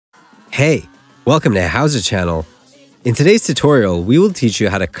Hey, welcome to How's It channel. In today's tutorial, we will teach you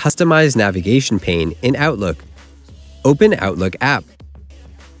how to customize Navigation Pane in Outlook. Open Outlook app.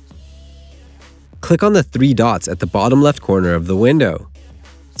 Click on the three dots at the bottom left corner of the window.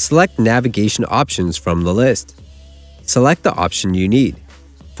 Select Navigation options from the list. Select the option you need.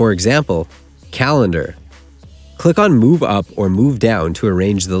 For example, Calendar. Click on Move Up or Move Down to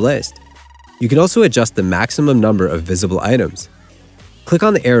arrange the list. You can also adjust the maximum number of visible items. Click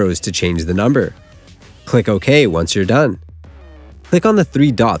on the arrows to change the number. Click OK once you're done. Click on the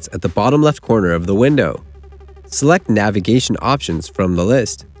three dots at the bottom left corner of the window. Select Navigation options from the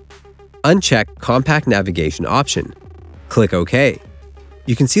list. Uncheck Compact Navigation option. Click OK.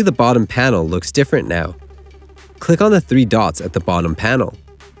 You can see the bottom panel looks different now. Click on the three dots at the bottom panel.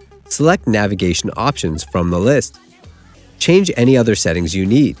 Select Navigation options from the list. Change any other settings you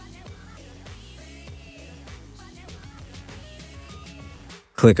need.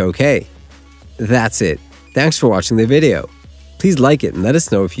 Click OK. That's it. Thanks for watching the video. Please like it and let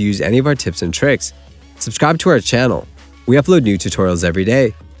us know if you use any of our tips and tricks. Subscribe to our channel. We upload new tutorials every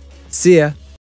day. See ya!